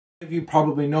You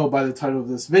probably know by the title of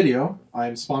this video, I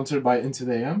am sponsored by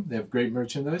IntoTheAM. They have great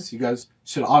merchandise. You guys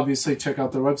should obviously check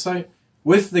out their website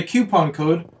with the coupon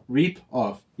code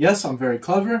REAPOFF. Yes, I'm very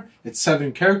clever. It's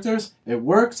 7 characters. It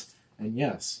worked. And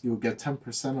yes, you'll get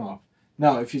 10% off.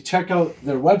 Now, if you check out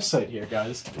their website here,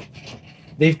 guys,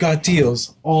 they've got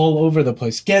deals all over the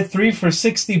place. Get 3 for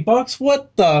 $60.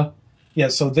 What the? Yeah,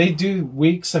 so they do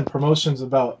weeks and promotions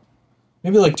about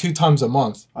maybe like 2 times a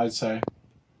month, I'd say.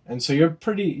 And so you'd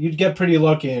get pretty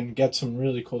lucky and get some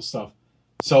really cool stuff.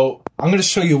 So I'm going to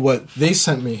show you what they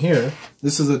sent me here.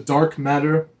 This is a dark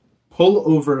matter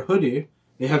pullover hoodie.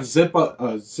 They have zip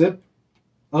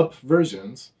up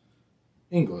versions.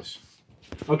 English.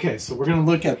 Okay, so we're going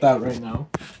to look at that right now.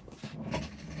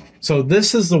 So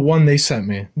this is the one they sent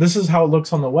me. This is how it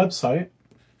looks on the website.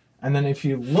 And then if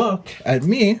you look at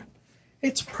me,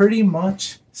 it's pretty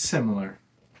much similar.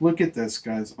 Look at this,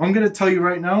 guys. I'm going to tell you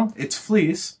right now, it's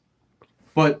fleece,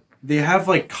 but they have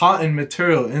like cotton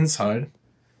material inside,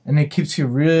 and it keeps you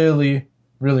really,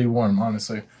 really warm,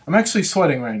 honestly. I'm actually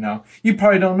sweating right now. You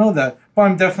probably don't know that, but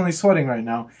I'm definitely sweating right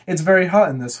now. It's very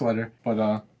hot in this sweater,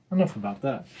 but enough about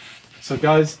that. So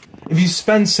guys, if you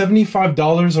spend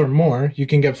 $75 or more, you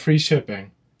can get free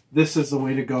shipping. This is the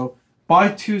way to go. Buy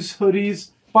 2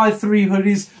 hoodies, buy 3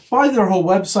 hoodies, buy their whole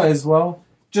website as well.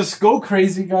 Just go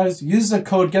crazy, guys. Use the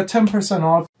code, get 10%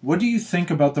 off. What do you think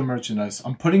about the merchandise?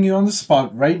 I'm putting you on the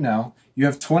spot right now. You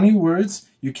have 20 words.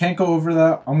 You can't go over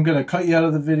that. I'm going to cut you out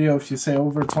of the video if you say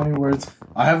over 20 words.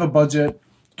 I have a budget.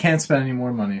 Can't spend any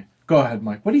more money. Go ahead,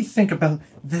 Mike. What do you think about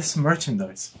this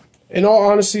merchandise? In all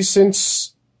honesty,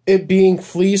 since it being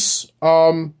fleece,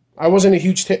 I wasn't a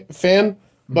huge fan,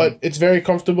 but it's very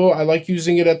comfortable. I like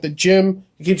using it at the gym.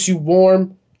 It keeps you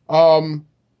warm.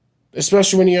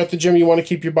 Especially when you're at the gym, you want to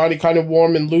keep your body kind of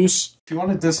warm and loose. If you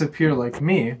want to disappear like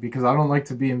me, because I don't like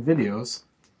to be in videos,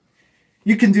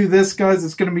 you can do this, guys.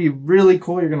 It's going to be really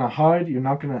cool. You're going to hide. You're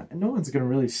not going to... No one's going to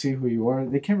really see who you are.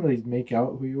 They can't really make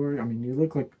out who you are. I mean, you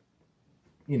look like,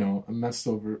 you know, a messed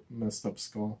up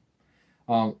skull.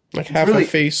 Like half a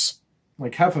face.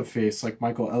 Like half a face, like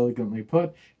Michael elegantly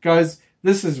put. Guys,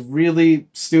 this is really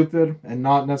stupid and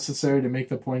not necessary to make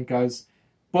the point, guys.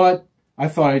 But I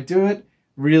thought I'd do it.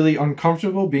 Really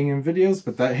uncomfortable being in videos,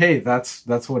 but hey, that's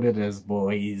what it is,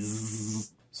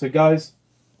 boys. So guys,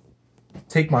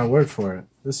 take my word for it.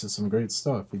 This is some great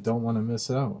stuff. You don't want to miss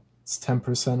it out. It's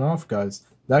 10% off, guys.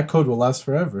 That code will last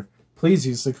forever. Please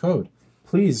use the code.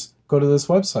 Please go to this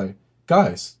website.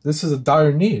 Guys, this is a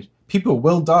dire need. People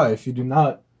will die if you do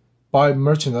not buy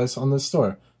merchandise on this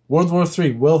store. World War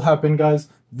III will happen, guys.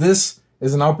 This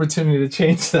is an opportunity to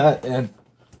change that, and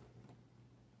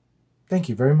thank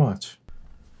you very much.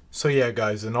 So yeah,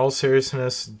 guys, in all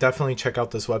seriousness, definitely check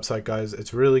out this website, guys.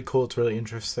 It's really cool, it's really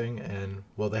interesting, and,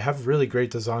 well, they have really great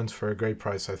designs for a great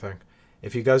price, I think.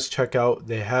 If you guys check out,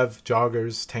 they have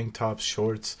joggers, tank tops,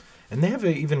 shorts, and they have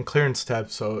an even clearance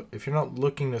tab, so if you're not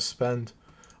looking to spend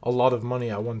a lot of money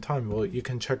at one time, well, you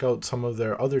can check out some of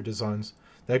their other designs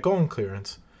that go on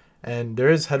clearance. And there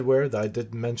is headwear that I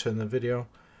did mention in the video.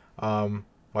 Well,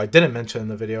 I didn't mention in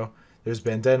the video. There's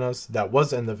bandanas that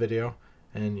was in the video.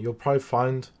 And you'll probably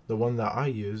find the one that I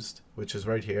used, which is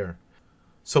right here.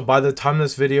 So by the time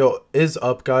this video is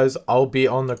up, guys, I'll be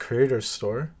on the creators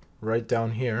store right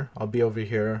down here. I'll be over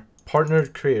here,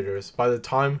 partnered creators. By the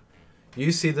time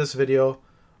you see this video,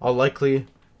 I'll likely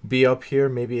be up here,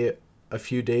 maybe a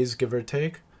few days, give or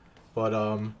take. But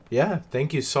yeah,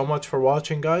 thank you so much for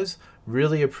watching, guys.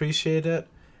 Really appreciate it.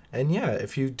 And yeah,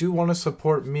 if you do want to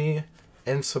support me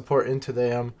and support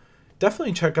IntoTheAM,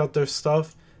 definitely check out their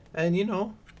stuff. And, you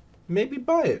know, maybe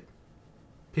buy it.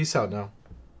 Peace out now.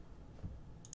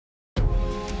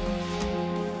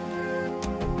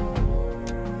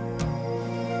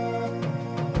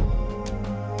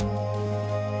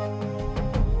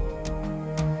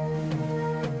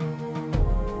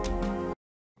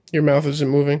 Your mouth isn't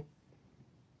moving.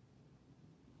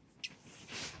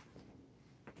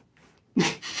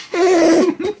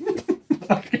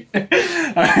 Okay.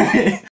 All right.